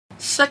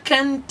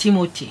2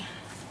 Timothy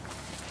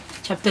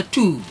chapter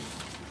 2.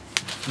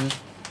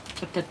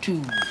 Chapter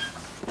 2.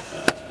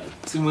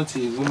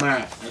 Timothy,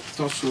 woman,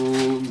 toso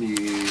me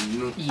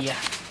no. Yeah.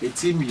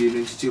 Eti me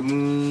no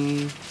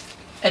chichemu.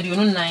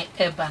 Eduonu 9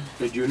 Eban.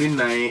 Eduonu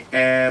 9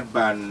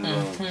 Eban.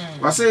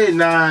 Wase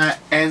na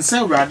ense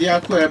urade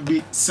akọ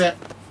abi se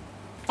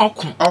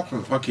Okun.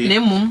 Okay.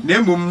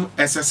 Nemum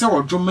esese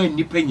odwoma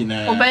nipa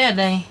nyina. Obaya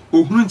dan.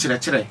 Ohunu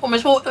nkyerɛkyerɛ. O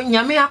meso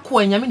nyame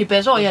akọ nyame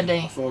nipa se oyɛ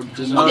dan. O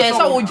de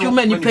se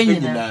odwoma nipa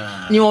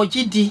nyina. Ni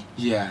ogidi.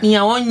 Ni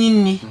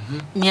awonyinni.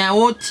 Ni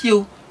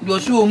awotio. Do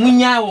so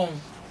omunya won.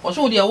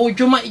 Oso de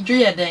awodwoma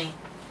idwoyɛ dan.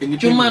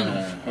 Dwoma no.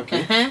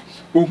 Okay.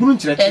 Ohunu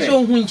nkyerɛkyerɛ. Eso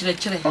ohunu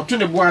nkyerɛkyerɛ. Oto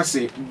ne bo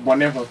ase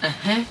bone ho.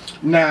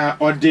 Na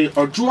ode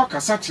odwo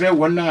kasa kyerɛ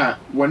won a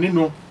wone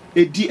no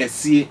edi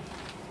asie.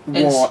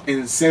 Wo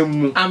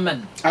ensemu.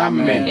 Amen.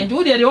 And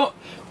do the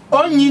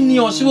onyini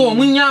oso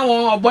omunya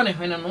won obone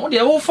hwene no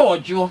de wo fa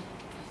odwo.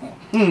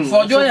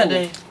 For odwo ya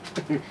den.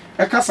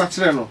 E kasa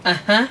kyerɛ no.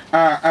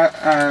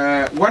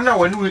 Wana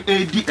wani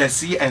edi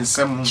asie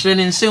ensemu. Kyerɛ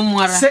ne nsemu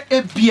ara. Se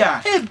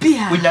ebia.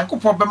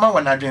 Onyankopɔ bɛma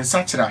wana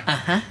adwensa kyerɛ.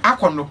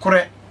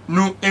 Akɔnokore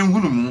no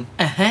enhunu mu.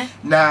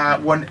 Na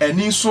won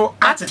ani so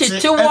atete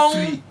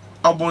afiri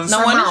obonsama.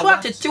 Na wani so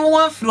atete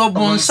won afiri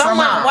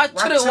obonsama wa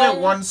kyerɛ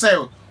won se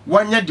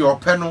wanya de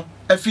opɛ no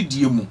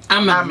afidie mu.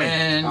 Amen.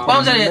 Amen.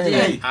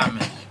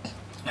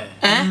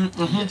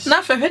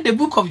 Na fa the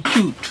book of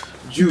Jude.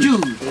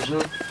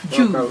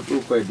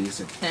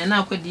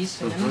 Now quite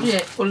this.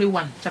 Only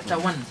one, chapter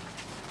 1.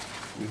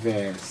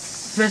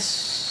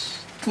 Verse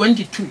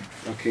 22.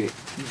 Okay.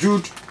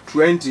 Jude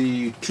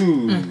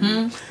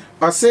 22.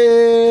 I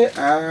say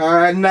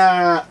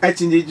na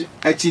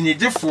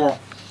achinjefo.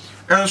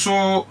 And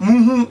so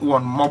muhu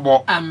won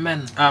mobo.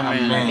 Amen.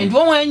 And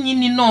one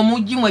you know mo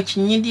Gyimah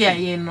chinyidi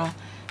aye no.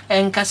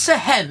 And kase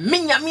he me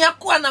nyame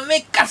akwa na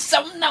me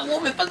kasam na wo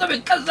me pasa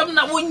me kasam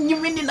na wo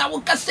nyimini na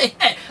wo kase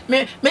he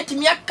me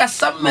timi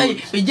akasam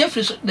me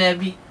Jeffrey so da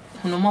bi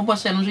no mobo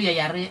se no so ye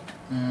yare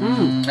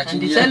and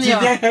the senior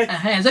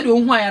said you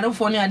hu ayare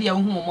fo ne ade a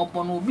hu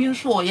mobo no obi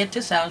nso o ye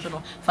tesa nso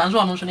no fa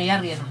nso no so ne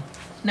yare no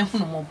na hu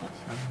no mobo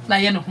na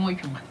ye no hu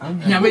adwuma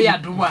nyame ya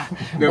do a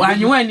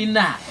wanyu ani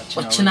na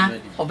ochina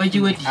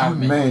obaji wadi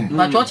amen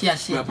but what you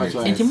say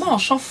enti ma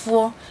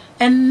osofo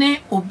enne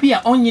obi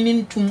a onyini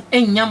ntum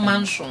enya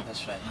manso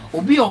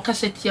obi a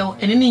okasetia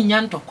enne ni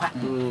nya ntokwa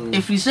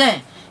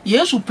efrise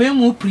Yesu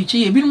pemu preach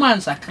ye binum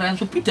ansakra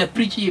so Peter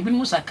preach ye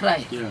binum sakra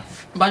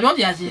but what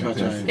you say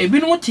e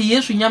binum ti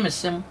Yesu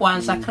nyamesem wa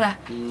ansakra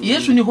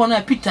Yesu ni ho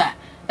na Peter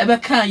ebe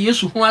kan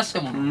Yesu ho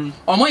asem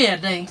omo ye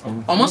den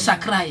omo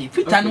sakra ye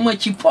Peter no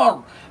machi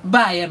Paul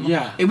ba ye no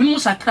e binum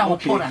sakra wo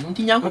Paul an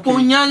nti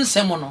nyankopon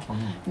nyansem no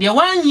de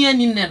wanye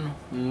ni ne no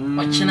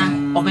ochina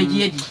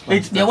obaji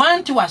adi de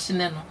wanti wase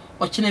ne no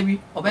ochina bi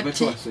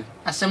obete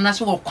asem na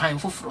se wo kwan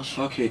foforo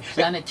so okay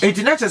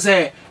enti na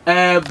say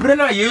bre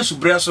na Yesu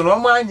bre so no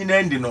ma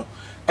nyina ndi no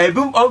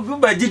ebum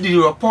ba gidi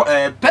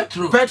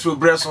Petro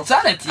bre so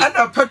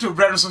and Petro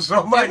bre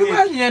so ma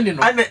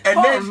nyina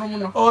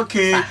and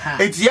okay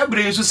enti ya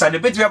bre so sane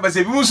beti ba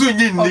se bi mu so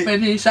nyindi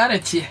obeni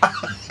sareti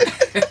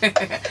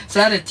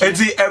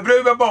enti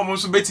ebre be ba omo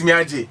so betimi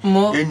age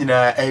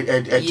enyina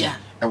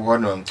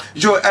ewono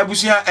jo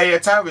abusia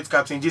time with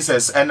Captain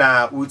Jesus and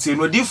uti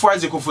no di for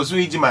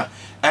OFOSUHENE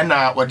and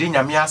wode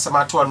nyame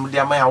asema to on de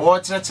amaya wo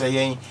kyerɛkyerɛ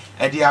yen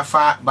ede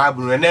afa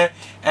Bible ne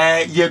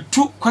ye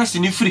two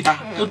question free to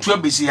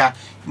abesi ha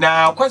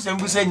na question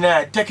bu se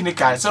nyina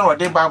technical se no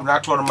de Bible na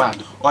to on ma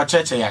o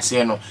kyerɛkyerɛ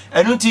yase no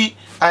enu ti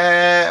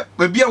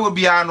bebia wo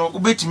bia no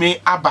ubetimi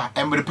aba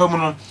emrepamu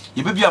no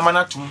ye bebia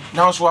manatum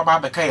na so aba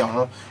abeka ye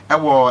ho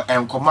ewo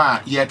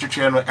enkoma ye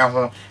twetwe no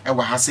eho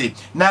ewo hase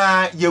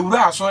na ye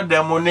wura aso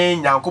demo ne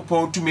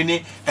nyankopɔn tumi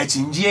ne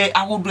akyinjie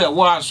ahodo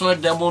ewo aso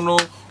demo no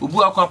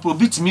obu akwa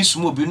probitimi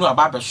sumo obi no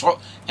aba beso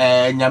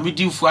nyame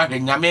difu ahwe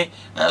nyame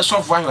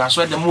sofo ahwe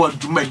aso demo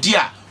adumadi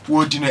a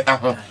wodi no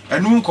eho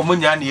enu nkomo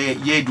nya ne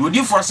ye di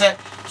odifo se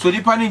so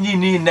dipa ne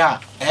nyini na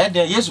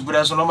de Yesu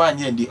bre so no ma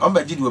nya ndi on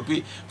ba gidi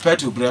opi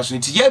Petro bre so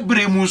nti ye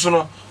bre mu so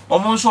no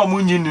omo nso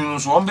omo nyini no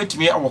so on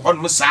betimi awo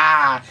hɔ no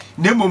saa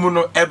na momu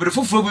no ebre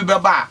foforo bi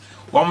beba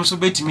wom so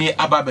betimi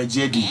aba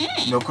bagie di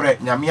no kore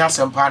nyame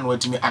asempa na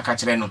watimi aka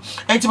kire no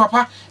enti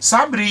papa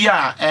sabri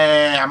ya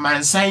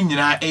amansan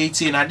nyina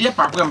 18 na de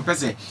papa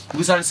mpese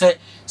busan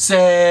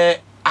se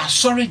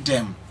asori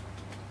dem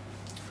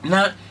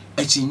na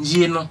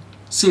achinjie no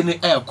se ne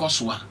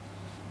ekoso a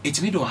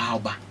etimi do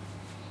hauba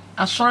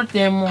asori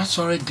dem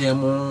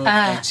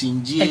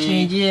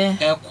achinjie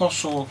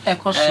ekoso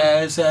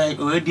se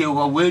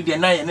we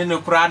na ye ne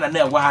kura na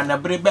na wa na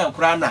bre ben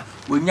kura na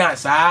onya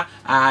saa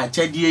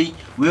chadie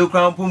we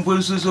kura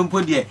pompon so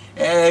mpodie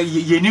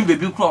ye ni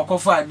bebi kura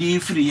okofa de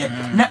free ye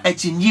na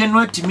achinjie no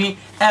atimi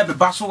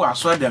beba so wa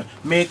asori dem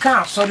me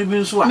ka asori bi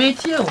nso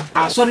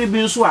a asori bi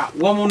nso a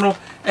wo mu no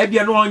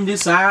ebia no onye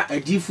saa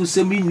adifu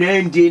semi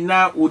nande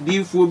na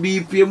odifu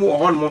bi piemu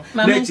ohonmo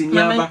na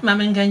achinjie aba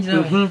mama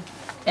nganjira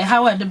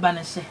how are the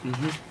banner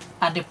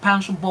at the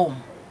pounds bone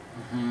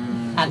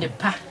at the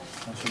pa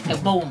a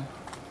bone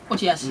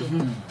what you say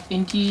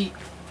inti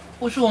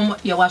oso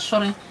ye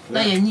wasore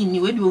na ye nyi ni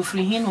we de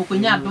ofiri hin no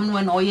konya adom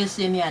no na oye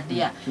se ni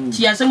ade a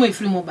ti asem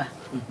ofiri mu ba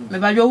me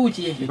ba jo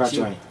wuti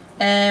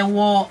ye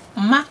wo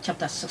Mark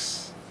chapter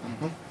 6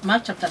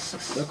 Mark chapter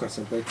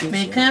 6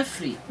 me kan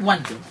free 1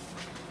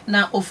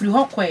 na ofiri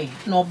hokwe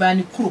na oba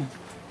ni kurom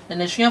na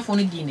nasuafo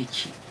no di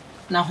nachi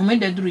na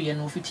homeda duru ye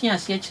no ofiti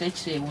ase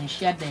kire won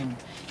hia dan mu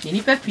ye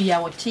ni papi a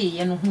wote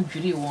ye no hu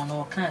dwiri won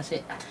no kan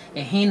se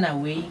ehin na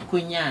we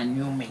konya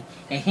anwome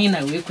ehin na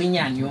we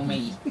konya anwome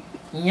yi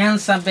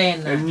nyansa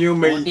ben na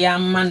odi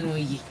amanu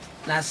yi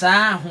na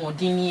saa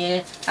hodin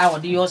ye a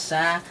odi yo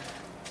saa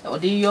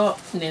odi yo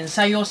ne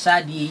nsa yo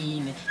saa de yi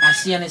ne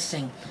ase ne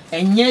sen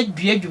enye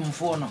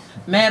duadwumfo no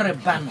mere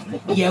ba no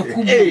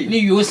yakubu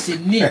ni yose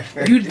ni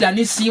yuda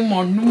ni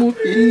simon nu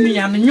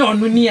nua no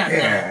nyonu ni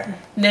ana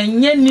na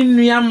nye ni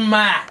nua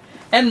ma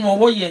enwo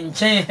wo ye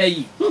nchen ha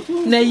yi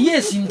na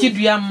yes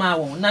ntidua ma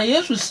wo na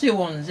yesu se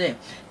won ze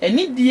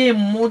eni die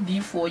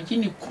modifo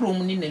gini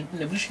krom ni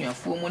na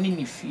busuafo mo ni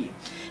ni fie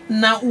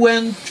na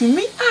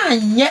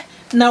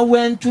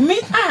wantumi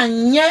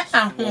anye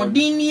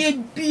ahodin ni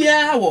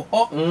bia wo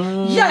ho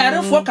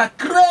yarefo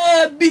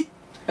kakra bi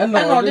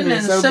ana ode ne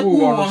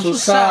nsabu won so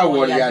sa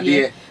wo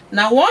yade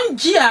na won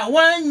gi a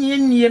wanye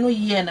nie no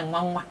ye na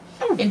nwanwa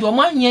enti o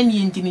manye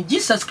nie enti ni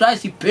Jesus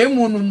Christ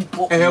pemu no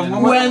mpo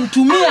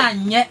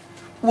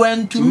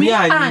wantumi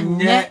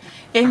anye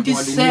enti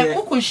se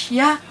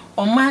kokohia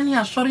omani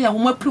asori a wo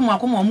maprimu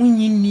akoma o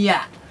munyinni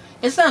a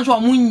esan so o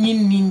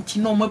munyinni nti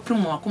no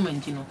maprimu akoma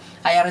nti no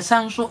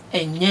ayaresa nso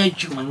enye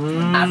adwuma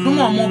adom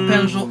o mo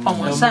penso o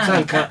mo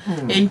sanka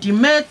enti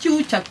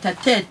Matthew chapter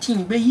 13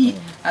 beyi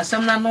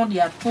asem na no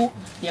de ato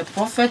ye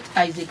prophet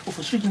Isaac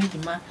OFOSUHENE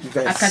Gyimah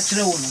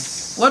akakire wo no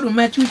what do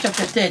Matthew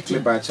chapter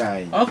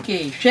 13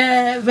 okay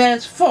share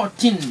verse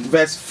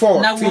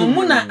 14 na wo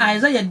mu na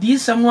Isaiah di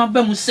sam no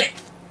aba mu se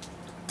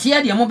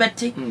tia de mo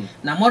beti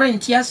na mo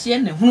renti ase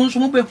na hunu nso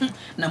mo behu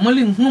na mo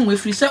le hunu mo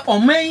efiri se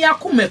oman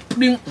yakoma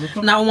prim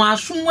na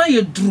waso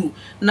ye duru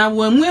na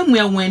wamuemu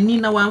awani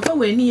na wamfa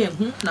wani ye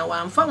hu na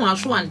wamfa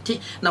waso ante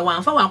na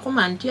wamfa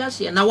wakoma ante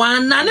ase na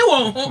wanane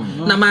wo ho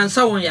na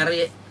mansa won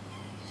yare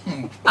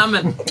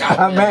amen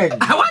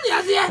awani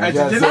ase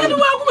ene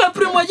wakoma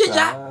prim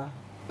ojija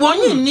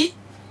wonyinni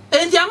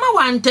enti ama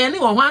wantene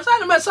wo ho ansa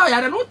na mesa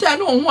yare no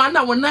tene wo ho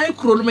na wonan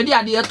kuro no mede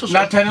ade eto so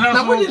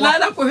na mo di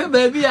lala ko he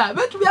baabi a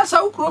betu bia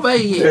sa kuro ba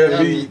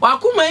yi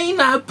wakoma yi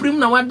na prim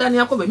na wadane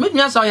akoba medu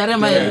asa yare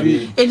ma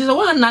yare enti so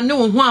wana ne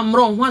wo ho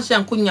amro ho ase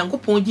anko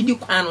nyankopon gidi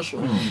kwan no so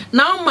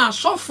na ma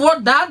sofo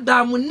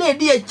dada mu na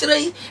edi akire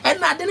yi e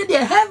na ade ne de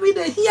heavy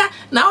de here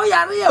na o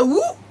yare ya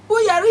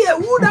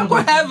wu da ko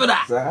heavy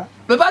da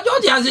be ba jo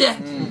di ase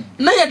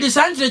na ye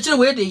disantre kire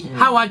we de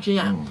ha wadwen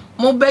a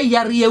mo be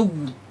yare ya wu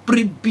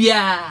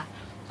pribia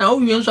na o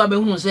wi nso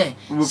abehunu se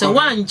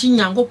wanchi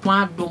nyankopon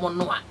adom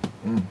no a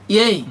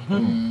ye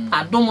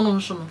adom no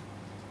nso no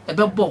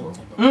ebebo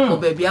o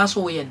baby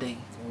aso ye den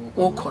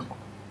o kon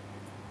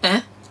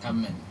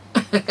amen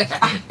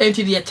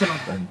enti die teno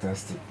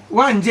fantastic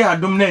wanje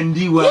adom na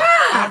ndi wa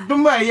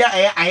adom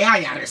ya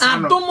ayaresa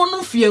no adom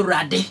no fie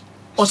urade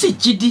o se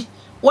gidi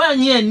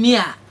wanye ani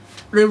a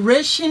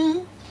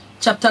Revelation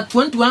chapter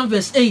 21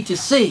 verse 8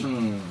 say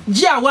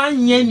ji a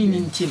wanye ni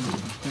ntim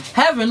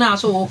heaven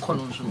also o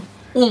kono so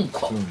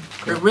unko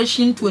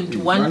Revelation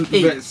 21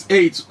 verse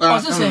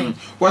 8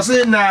 was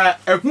it na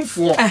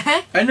ehufo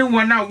ene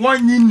wona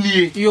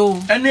wonyinnie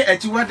ene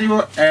atiwade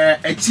yo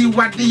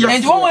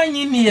and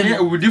wonyinnie ne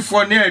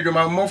udifo ne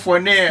adwamamofo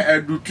ne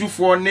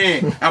adutufo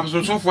ne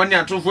abosonsofo ne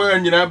atofo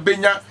nyina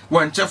benya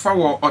wanchefa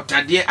wo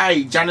otade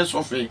ai jane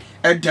sofe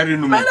edare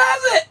no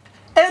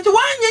enti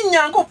wanye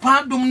nyango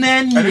padum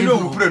na ni enti o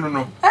upre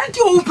no enti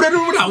o upre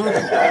no na wo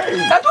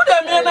eto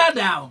de me na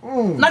da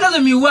na ka se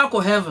mi wu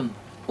akọ heaven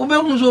wo be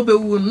hu so be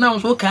wu na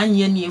so ka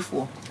anye ni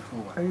efo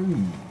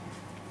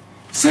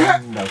se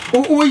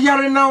o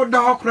yare na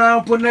da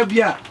okra po na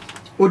bia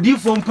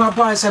odifo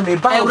mpapa se me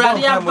ba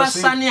ewrade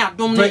abasane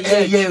adom na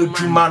ye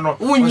adwuma no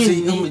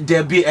wonyi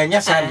de bi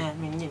enya sa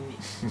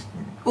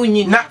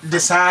unyi na de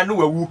sa no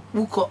wawu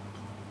wuko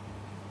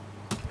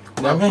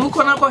who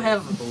can go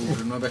heaven?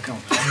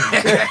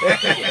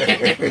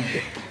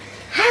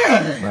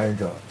 My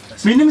God.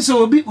 Minim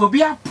so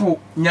obi apo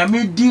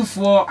nyame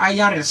difo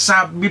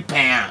ayaresa bi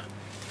pen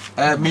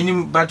a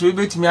minim but we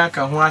betimi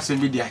aka ho asem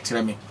bi di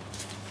akire me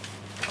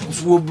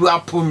so obi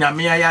apo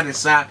nyame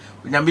ayaresa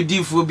nyame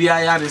difo bi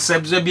ayaresa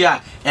bi a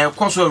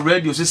ekoso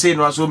radio say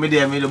no so me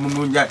de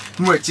mu nya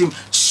no atim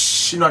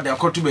no de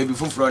akoto ba bi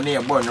foforo ne ye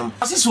bo nyom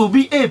asese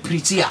obi e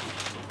pretty a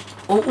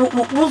o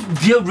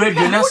be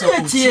radio na so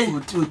tie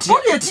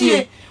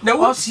na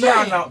wo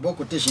tia na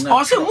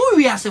o se mu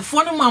wi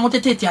asefo ne mu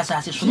amotete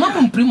asase so na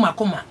mo mprim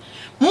akoma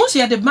mo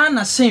se de ban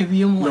na sen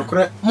wi mu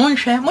mo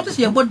nhwe mo te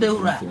se bo de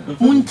wura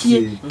mo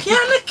ntie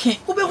kiane ke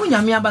wo be hu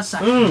nyame abasa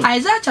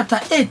Isaiah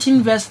chapter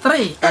 18 verse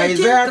 3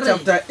 Isaiah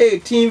chapter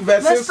 18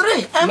 verse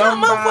 3 e ma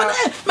fo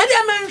me de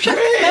ma nhwe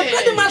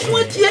me de ma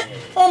so tie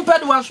on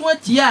ped was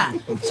what ya,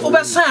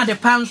 over sand the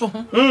pans.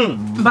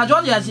 But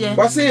what you say,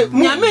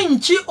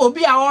 Yaminchi,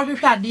 Obi, our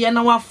had the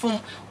another phone,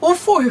 or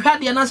for you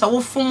had the answer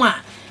of Fuma.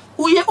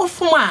 We are of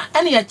Fuma,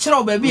 any a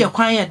child baby a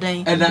quiet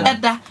day, and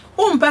that,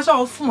 pass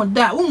off from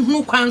that,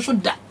 no quan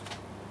should that.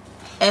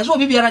 As well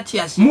be a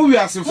tears. Movie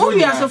as a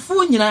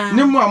fool,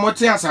 no more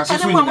motias as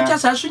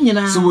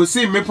so we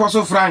see me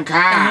posso frank.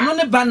 I know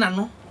the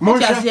banana.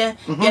 Moja,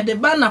 yet the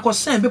banner was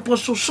sent before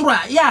so sure,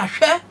 yeah,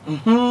 share.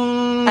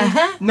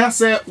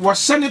 Nasa was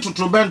sent to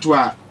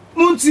Trobentua.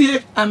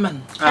 Munti,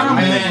 amen.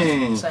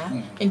 Amen.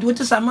 And what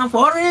is a man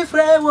for a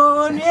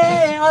frewo,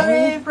 yeah, or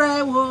a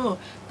frewo.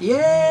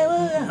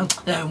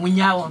 Yeah, when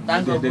you want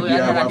that go when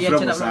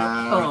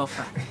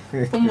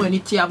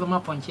it's my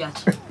point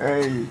yet.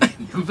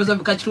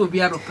 Catch you be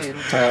a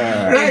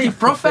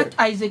prophet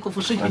Isaac of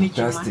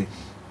OFOSUHENE.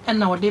 And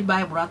now they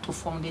Bible to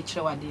form the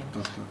children.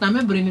 Now,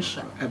 my brain is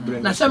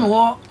now some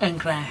war and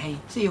cry.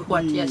 See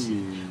what, yes,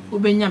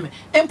 Ubenyame.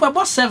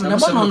 Emperor 7,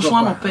 about non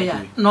swan pay,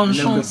 non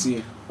swan.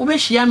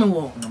 Ubeshiami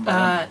war,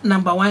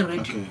 number 1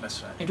 radio.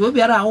 It will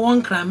be our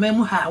one cry,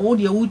 memo, how would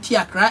you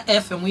tia cry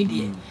FM with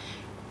you?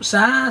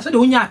 Sir, said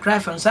when you cry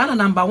from Sana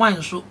number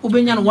 1, so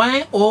Ubenian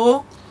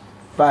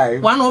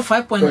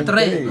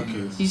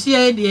 105.3. You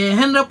see, the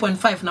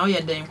 100.5 now,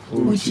 you're there.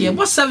 Which year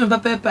was 7 per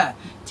paper,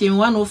 team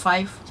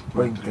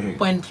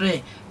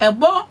 105.3.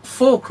 About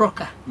 4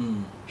 crocker.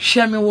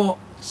 Shami war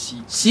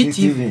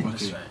CTV.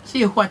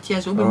 See what,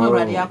 yes, will be more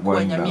ready up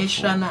when you're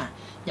Mishana.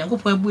 Young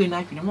Puebui, and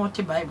I can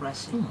not buy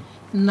brass.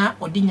 Na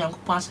odi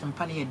nyankopon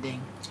asempa ne yeden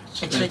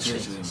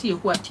ekyerɛkyerɛ si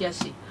ehu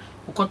atiase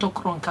ukoto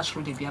kron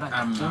kasro de biara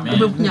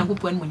obebu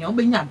nyankopon mu nya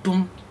obenya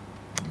dom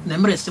na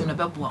mresem na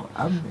beboa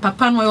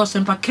papa no yo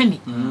sempa kani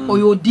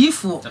oyo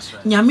odifo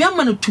nyame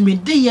ama no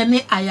tumede ye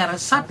ne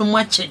ayarasa dom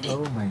akyede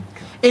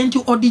enti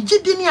odi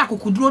gidi ne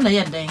akokuduro na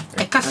yeden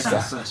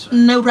ekasa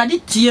na urade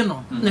tie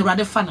no na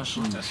urade fa no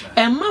so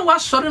emma wa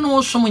sori no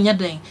wo som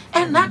nyeden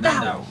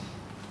enada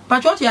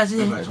patriot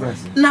yaze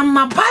na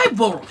ma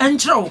bible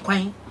enkyerɛ wo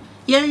kwan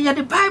ya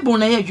the Bible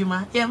na ya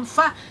Gyimah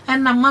yemfa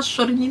na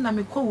masori ni na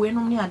mekowe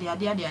no ni ade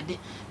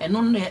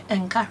eno no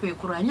enka hwe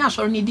kura nya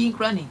sori ni din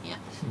kura ne hia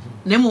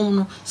na mum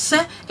no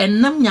se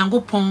enam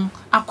nyankopon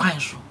akwan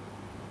so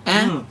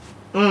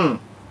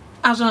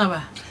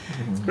azonaba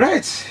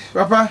right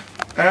papa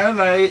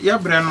na ya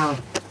bre no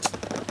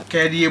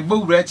kedi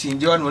ebowura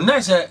chinje ono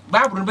na se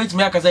Bible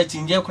betimi akasa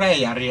chinje kura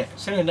yare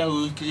se na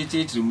o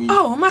kiti mu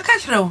oh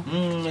makachiro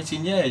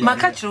chinje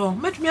makachiro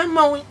metumi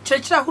amma wo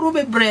chechira huru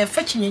bebre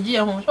fa chinje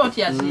ho so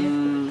ti ase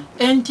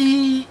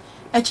enti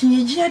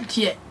achinje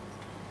de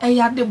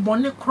ya de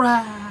bone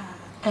kura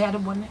ya de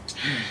bone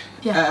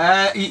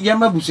ya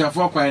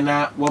mabusiafo kwan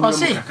na wo mo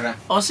kakra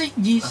o se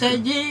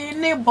giseje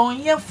ne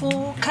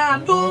bonyefo ka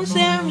do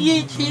sem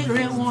yi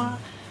chirewa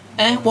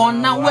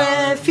wona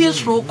we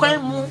fisro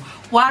kwan mu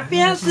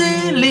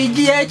wapiase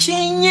legia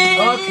chinye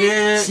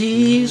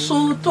si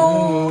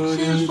suto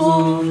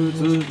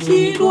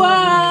si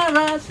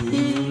duara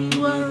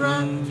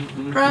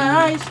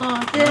Christ on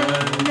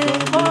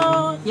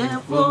nebo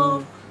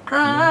yefo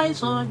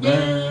Christ on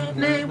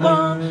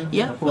nebo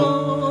yefo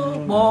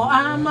bo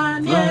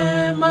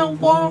amanye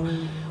manwo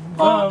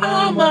bo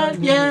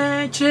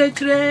amanye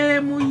chekre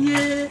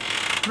muye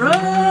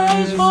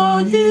Christ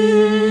for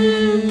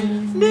you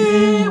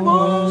nebo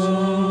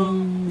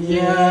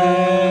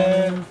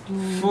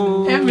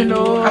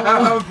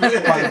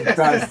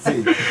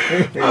fantastic.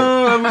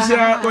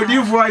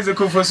 Odifo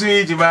Isaac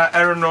OFOSUHENE Gyimah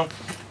erono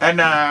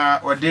na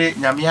ode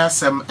nyame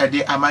asem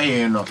ede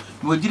amaye no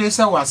mo gire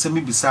se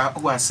wasem bisa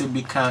wasem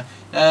bika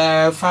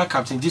fa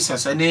Captain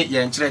Jesus ne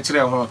ye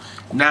nkyerɛkyerɛ ho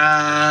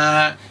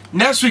na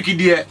next week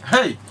die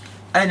hey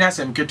anya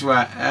asem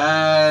ketwa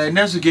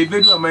next week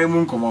ebedu amaye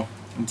mu nkomo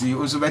nti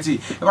oso beti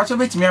e ba cho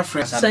betimi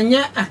afre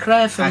sanya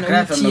akra FM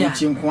na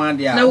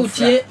utia na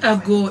utie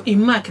ago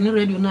imak ni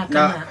radio na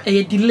kana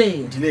e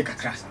delay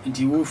kakra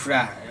nti wo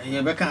fra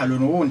ye beka halo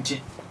no wo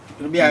nti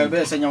bia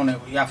be sanya wona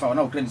ya fa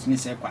na o credit ni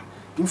se kwa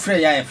tu fra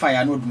ya e fa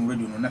ya na odum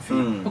radio no na fe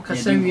o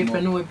kasa wie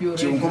pe no wa bi o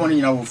radio nkomo ni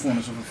nyina wo phone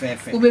no so fe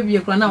wo be bi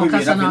kwa na o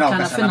kasa na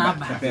kana fe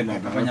na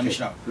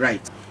aba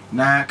right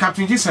na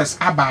Captain Jesus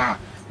aba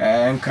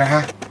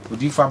nkra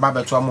odifo aba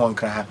beto am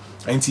nkra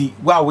enti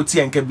wa woti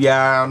enka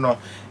bia no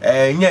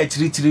nya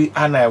tiritiri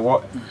ana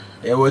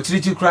ewo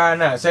tiritiri kra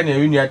na se na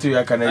enu atu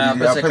ya kana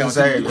di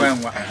apesa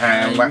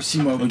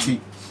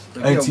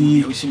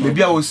enti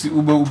bia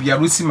ubia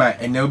rusima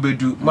ena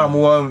obedu ma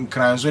mo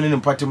nkranzo ne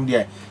mpatem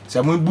dia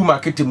se mo bu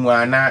market mu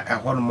ana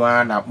ahono mu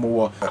ana mo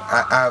wo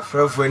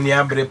afrafo ni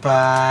abre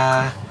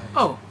pa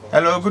oh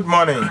hello good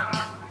morning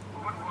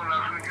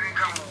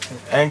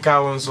enka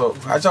wonso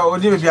acha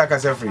odi be bia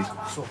kasa free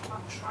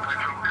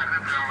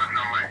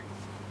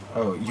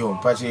oh yo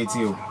patch it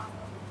you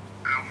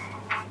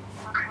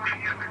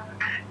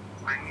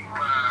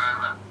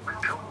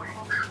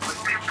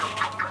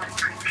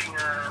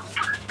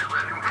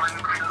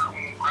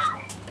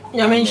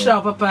ya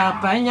menshira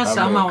papa nya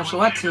sama wonso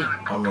wati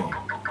amen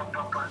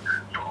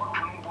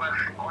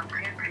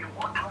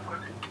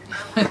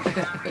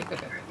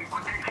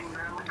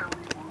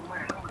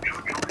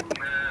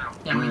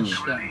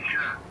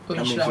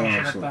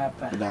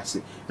That's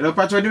it. Hello,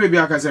 Patrick, do we be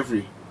a casa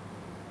free?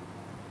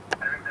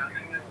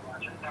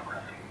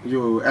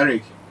 Yo,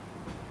 Eric.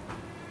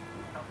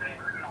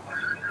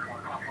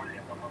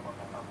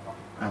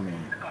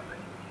 Amen.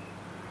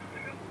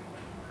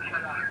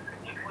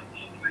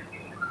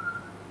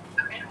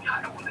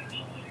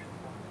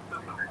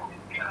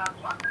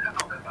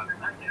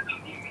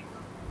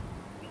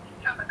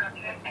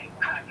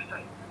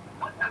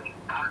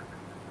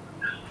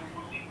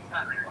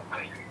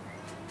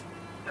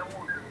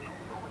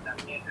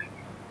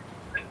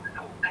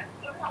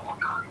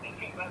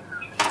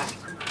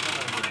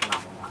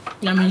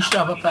 Yamin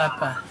Shaba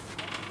Papa.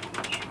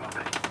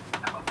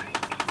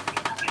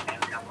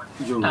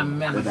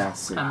 Amen.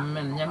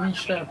 Amen. Yamin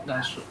Shab,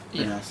 that's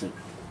it.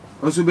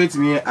 Also, bet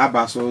me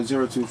Abaso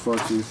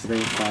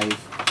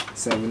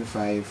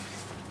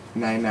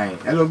 0242357599.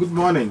 Hello, good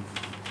morning.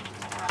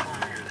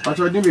 What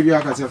are you doing, baby?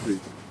 I can say free.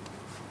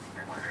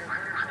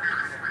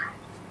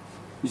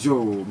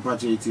 Joe,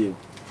 Patrick.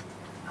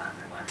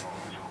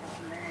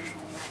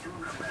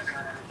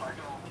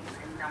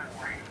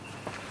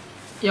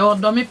 Your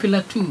Domi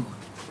Pillar 2.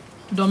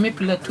 Domi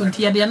Pillar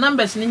 20. Their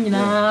numbers in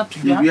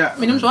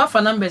minimum so half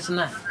numbers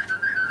now.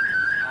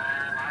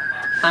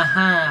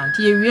 Aha,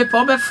 dear, we are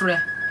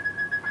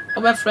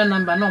friend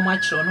number no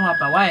much or no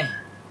about why.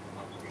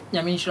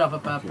 Yamin Shaba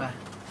Papa.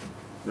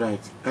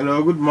 Right.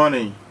 Hello, good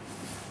morning.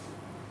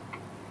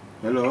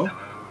 Hello.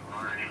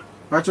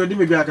 What are you doing,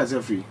 baby? I can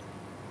say free.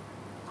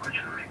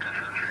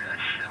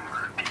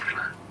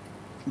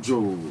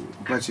 Joe,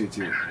 Patrick.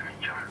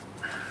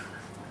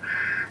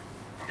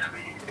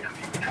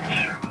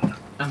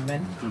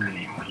 Amen.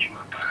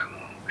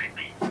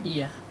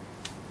 Yeah.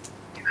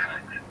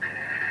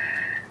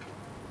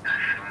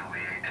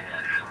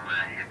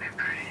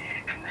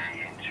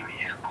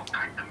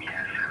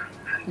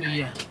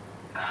 Yeah.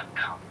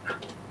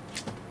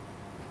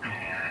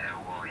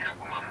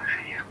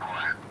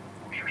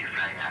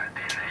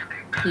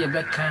 Yeah,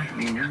 Becca.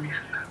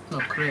 No,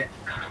 correct.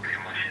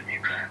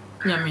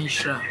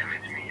 Yamisha.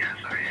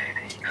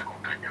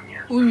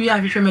 We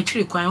have if you make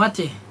it quite what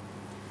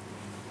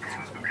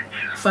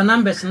for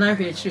numbers, now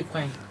we actually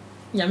quite.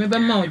 Yammy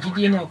Bama,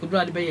 Gideon, could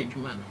rather be a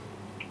human.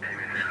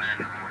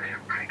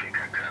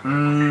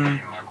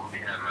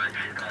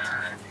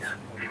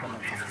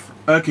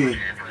 Okay.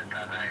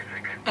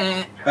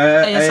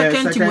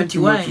 Second Timothy,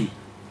 why?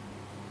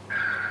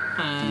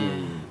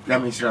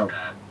 Let me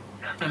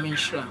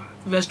show.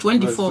 Verse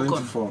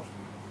 24.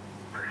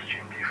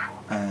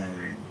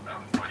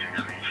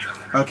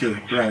 Okay,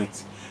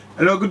 right.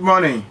 Hello, good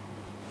morning.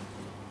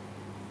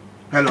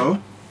 Hello,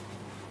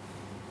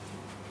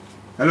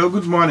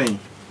 good morning.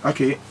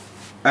 Okay.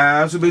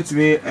 So bet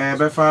me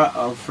befa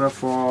of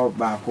for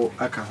bako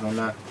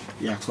akahona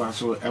yakwa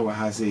so ewa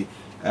ha say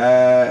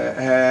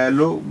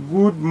hello,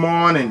 good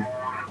morning.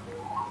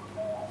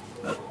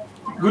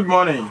 Good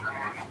morning.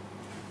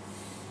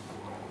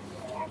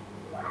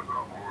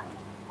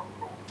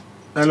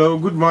 Hello,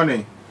 good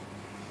morning.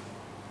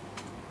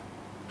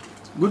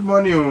 Good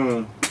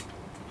morning.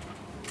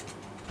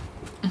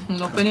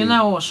 Hello,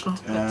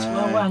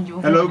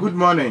 good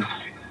morning.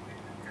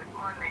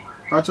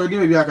 What's your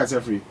name? I can say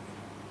free.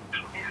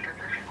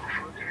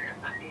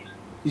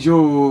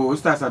 Yo,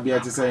 what's that? I'll be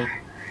to say.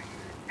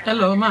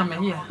 Hello, Mama.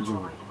 Yeah.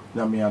 Yo,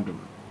 Yamiadum.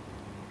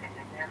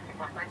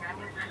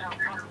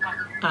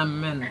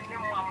 Amen.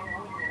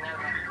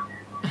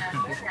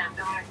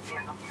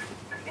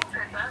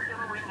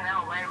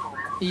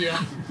 Yeah.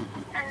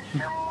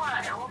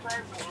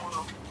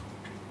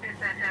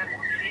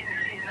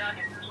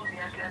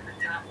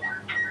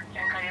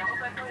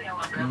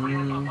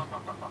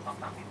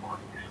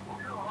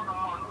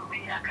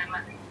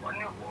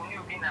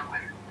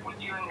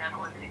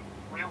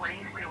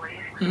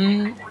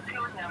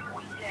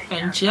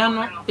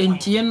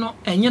 Entiano,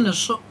 and you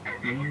so.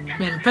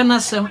 Men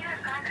penasem.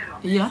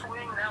 Yeah.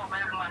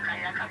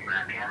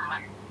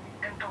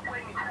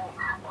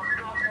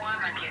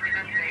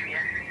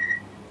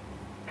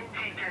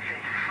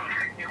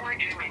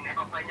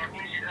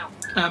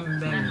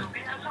 Amen.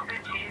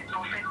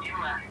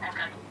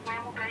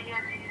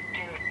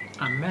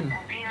 Amen.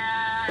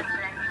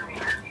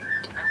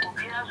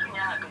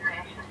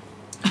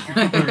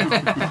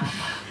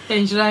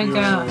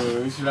 Inshranka.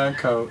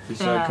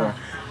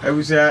 I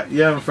wish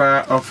young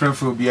far of friend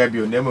for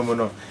Biabio,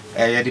 Nemono.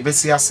 I the best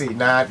say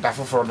na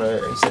dafo for the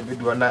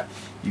Sabidwana,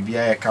 you be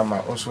a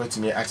camera, also to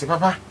me. I say,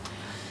 Papa.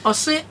 Or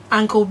say,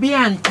 Uncle Bia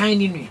and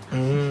Tiny me.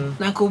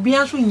 Uncle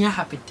Bia soon ya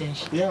happy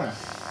tension. Yeah.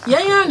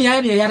 Yeah.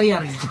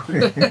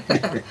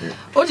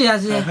 Oh,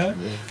 yes,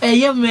 a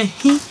young man,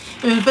 he,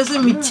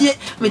 person me tea,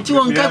 me two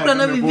on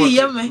Capra, be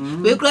young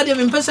man, we glad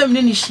him in person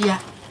in this year.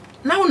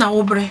 Now,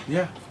 Obre.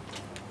 Yeah.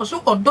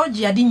 Also, or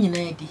dodgy a ding in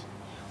Eddie.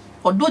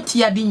 Or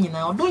doty a ding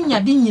or don't ya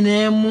ding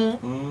in mo,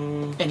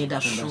 and it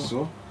does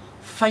so.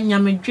 Fine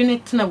yammy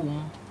drinit na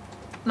woman.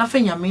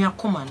 Nothing yammy a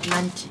command,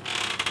 Nanti.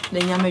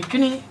 Then yammy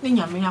drinit, then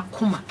yammy a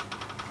command.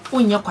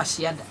 On your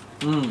quasiada.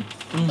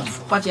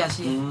 What you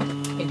see?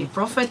 The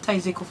prophet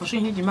Isaac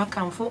OFOSUHENE Gyimah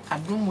kamfo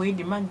adom we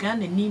de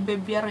magana ni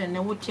babiara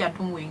na woti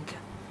adom we nka.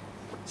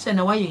 Se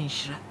na waye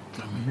nhira.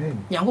 Amen.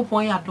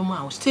 Yankopon ya adom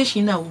a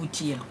station na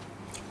wutie no.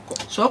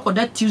 So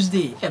okoda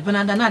Tuesday e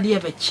benada na de e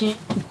be chi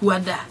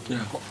ukuada.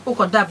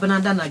 Okoda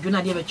benada na dwo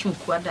na de e be chi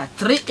ukuada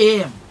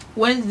 3 am.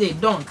 Wednesday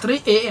dawn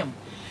 3 am.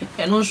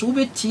 Eno so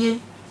ubetie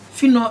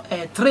fino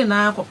 3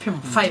 na akopem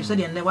 5 so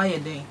de ne waye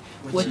den.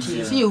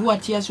 Wati si yehu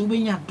atia so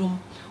ubenya adom.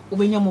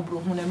 Ubenya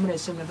mobrohu na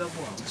mresem na bebo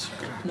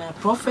na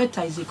prophet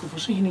Isaac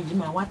OFOSUHENE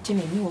Gyimah wate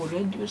na ni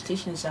radio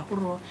stations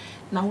ahoro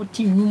na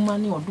woti nyuma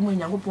ne odom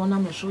Nyankopon na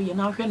meso ye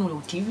na hwe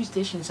no TV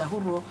stations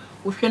ahoro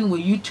wo hwe no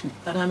YouTube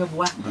na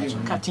meboa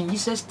Captain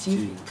Jesus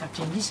TV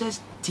Captain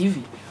Jesus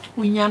TV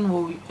unya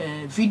no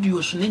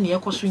videos ne ne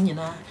ekoso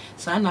nyina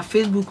sa na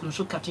Facebook no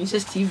so Captain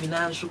Jesus TV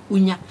na so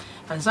unya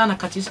ansa na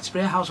Captain Jesus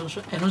Prayer House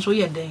so eno so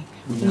ye den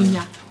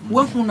unya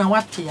wo hu na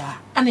wate ya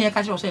ana ye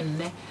ka che o se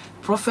ne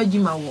prophet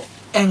Gyimah wo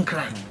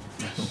enkran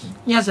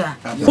Yaza,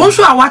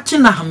 onso a wate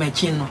na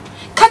hamachi no.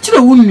 Ka kire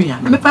wo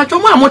nua, me pa twa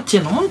mo amote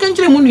no. Mo nkan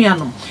kire mo nua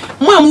no.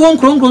 Mo am won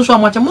kronkron so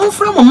amote, mo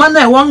mfra mo man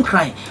na e won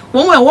kran.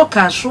 Won we wo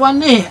ka so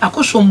ne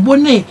akosombo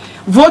ne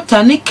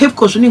voter ne cape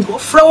koso ne nko.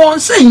 Fra won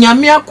se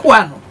nyame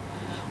akoa no.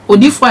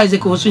 Odifo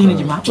Isaac OFOSUHENE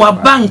Gyimah wa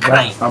bank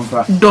kran.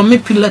 Do me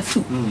pillar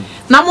 2.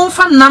 Na mo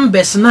mfa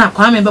numbers na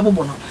akwa me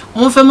bebobo no.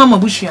 Mo mfa mama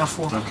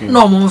busuafo.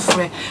 Na mo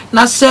mfre.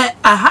 Na se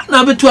aha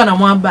na betu ana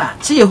mo aba.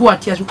 Se yehu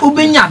atia so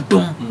obenya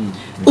dom.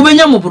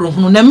 Ubenya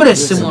mobrohunu na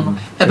mresem no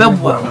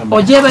ebeboa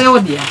oje be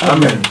yode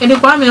amen ene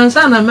kwa me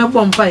nsa na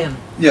mebo mpaye no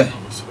yeah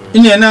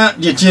ine na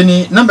jetie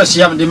ni number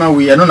sia de ma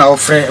we no na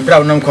ofre ebra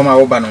wonam koma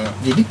wo ba no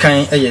de di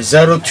kan eye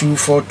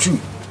 0242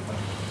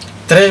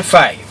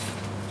 35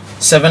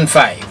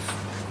 75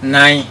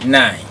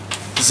 99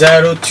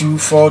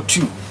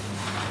 0242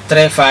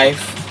 35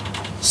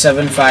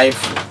 75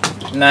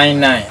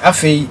 99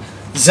 afei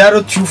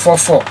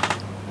 0244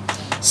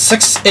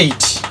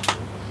 68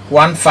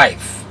 15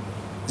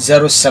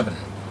 07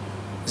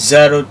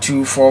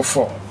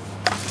 0244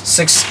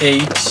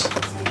 68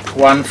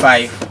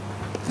 15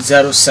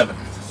 07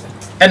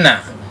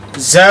 Ena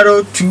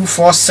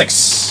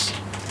 0246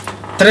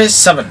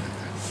 37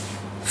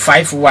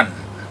 51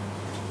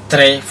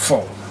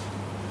 34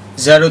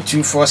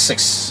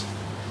 0246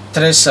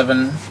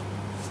 37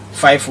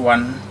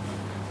 51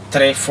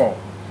 34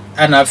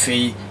 Ena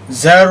fi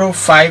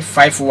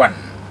 0551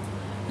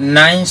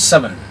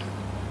 97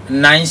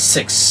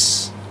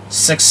 96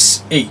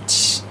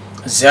 68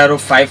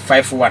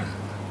 0551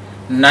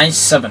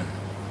 97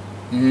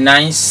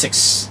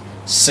 96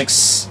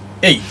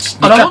 68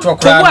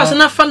 Nikatokra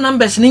na fa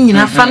numbers ni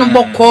nyina fa no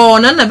boko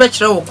na be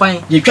kire wo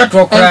kwan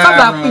yetwatokra fa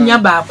ba kunya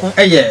ba ko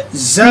eye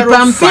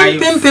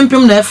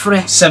 05 na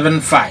efre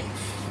 75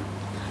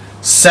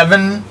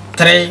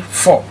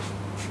 734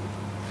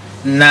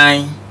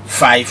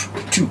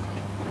 952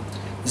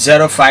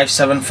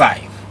 0575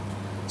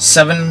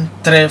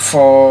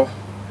 734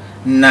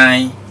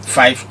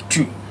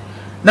 952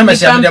 na me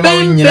sia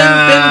dem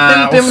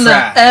nyina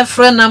ofra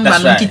efre number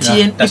no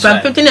titie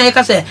ipampeti na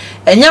yeka se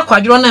enya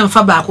kwadwo na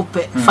mfa ba ko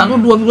pe fa no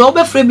do bi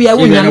obefre bia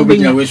wonya no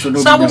benya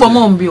sabu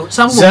bomo mbio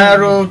sabu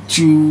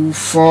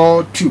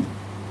 0242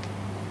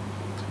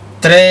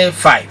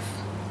 35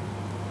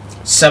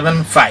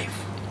 75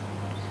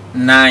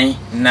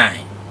 99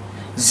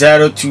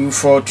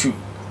 0242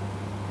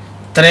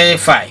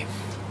 35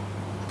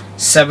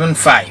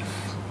 75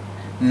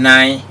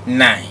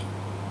 99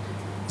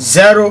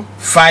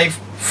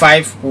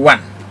 0551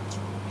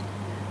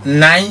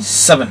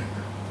 97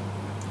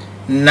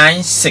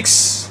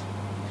 96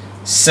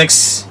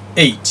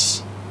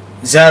 68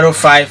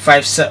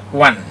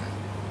 0551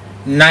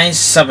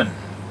 97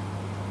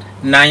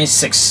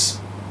 96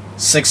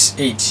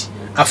 68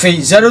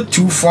 afei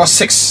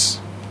 0246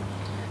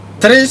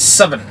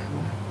 37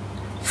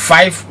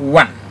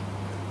 51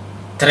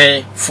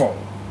 34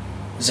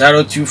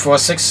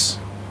 0246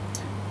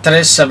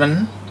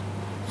 37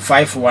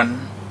 51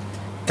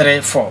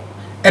 34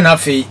 and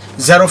afei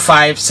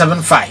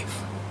 0575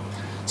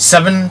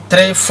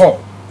 734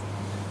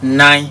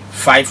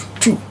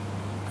 952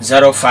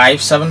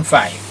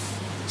 0575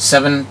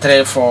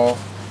 734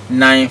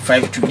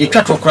 952 the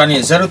chat okra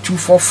ne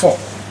 0244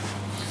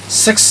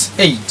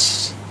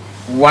 68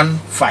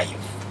 15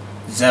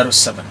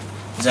 07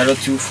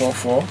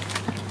 0244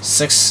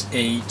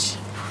 68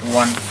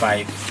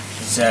 15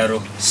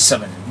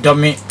 07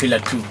 Domi Pillar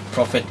 2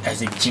 Prophet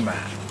Isaac Gyimah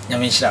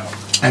Nyamisha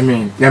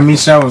Amen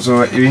Nyamisha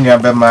so irinya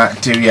bema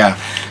teria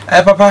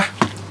papa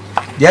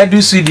dia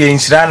do su dia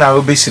insira na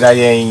obesira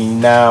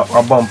yen na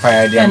wabon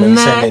pa dia na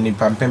send ni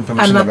pampempem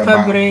so na baba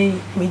anapabre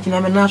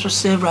megina me na so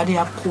save radi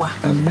akoa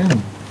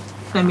amen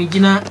na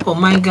megina o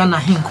my Ghana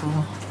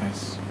henkru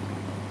yes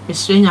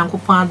mesre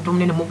Nyankopon adom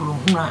ne mo bro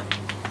hu a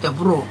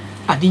ebro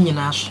ade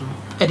nyina so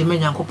e de me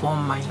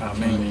Nyankopon man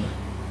amen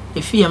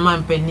efi ya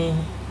man pani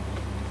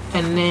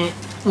ene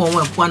won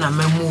wa bua na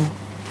mamu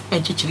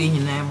enchichire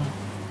nyina mu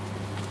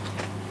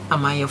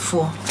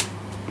amayefo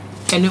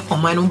ene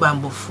oman no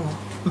bambofo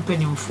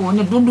mpanimfo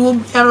ne dodo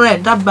biara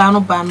da ba no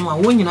a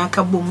wonyina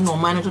aka bom no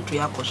man to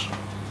yakoso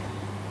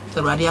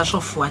Awurade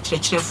asofo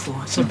akyerɛkyerɛfo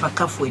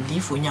sempakafo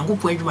adifo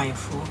nyankopɔn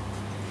adwumayɛfo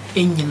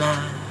enyina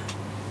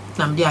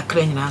namde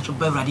akra nyina so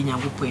ba Awurade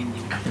nyankopɔn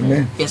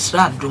anim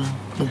yɛsra adom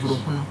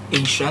muburohunu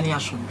enhyira ne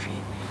asomdwe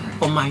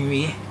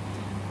ɔmanwe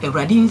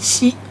Awurade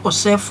nsi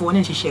ɔsɛfo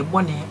ne hyehyɛ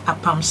bɔne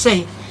apam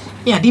sɛ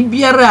ya de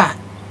biara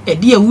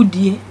ɛde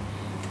awudie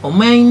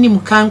ɔman nim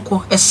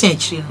kanko ɛsɛn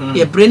akyire no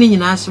yɛbrɛ ne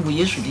nyina ase wɔ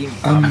Yesu dim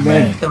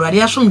amen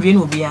Awurade asomdwe ne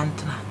obi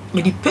antena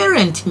me di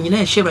parent nyina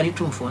ɛhyɛ Awurade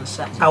tumfo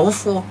nsa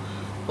awofo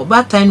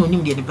obatan no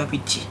nim de ne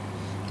babeti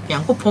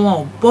yankopɔn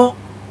a ɔbɔ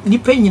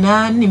nipa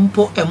nyina ne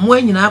mpo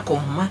ɛmoa nyina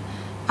akɔhoma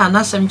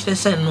anasɛm kyerɛ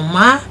sɛ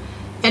noma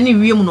ɛne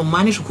wiem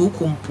noma ne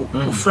sukokompo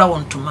ofra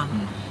wɔntoma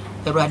no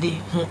Awurade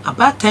hu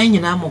abatan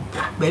nyina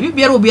mɔbɔ baabi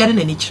biara obiara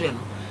na ni kyerɛ no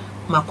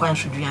makwan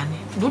so duane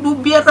dodo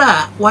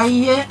biara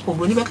wayɛ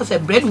obroni bɛka sɛ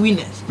bread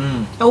winners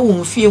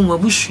ɛwɔ mfie mu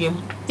abusuam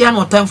ya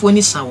na ɔtamfo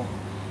ni sawo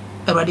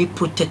Awurade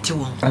protect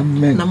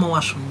wɔn na ma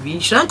wasomdwe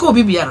nhyranka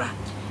obi biara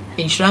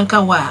nhyranka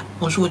wa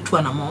nso otu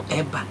anamo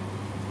eba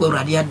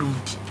Awurade adom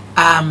ti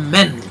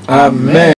amen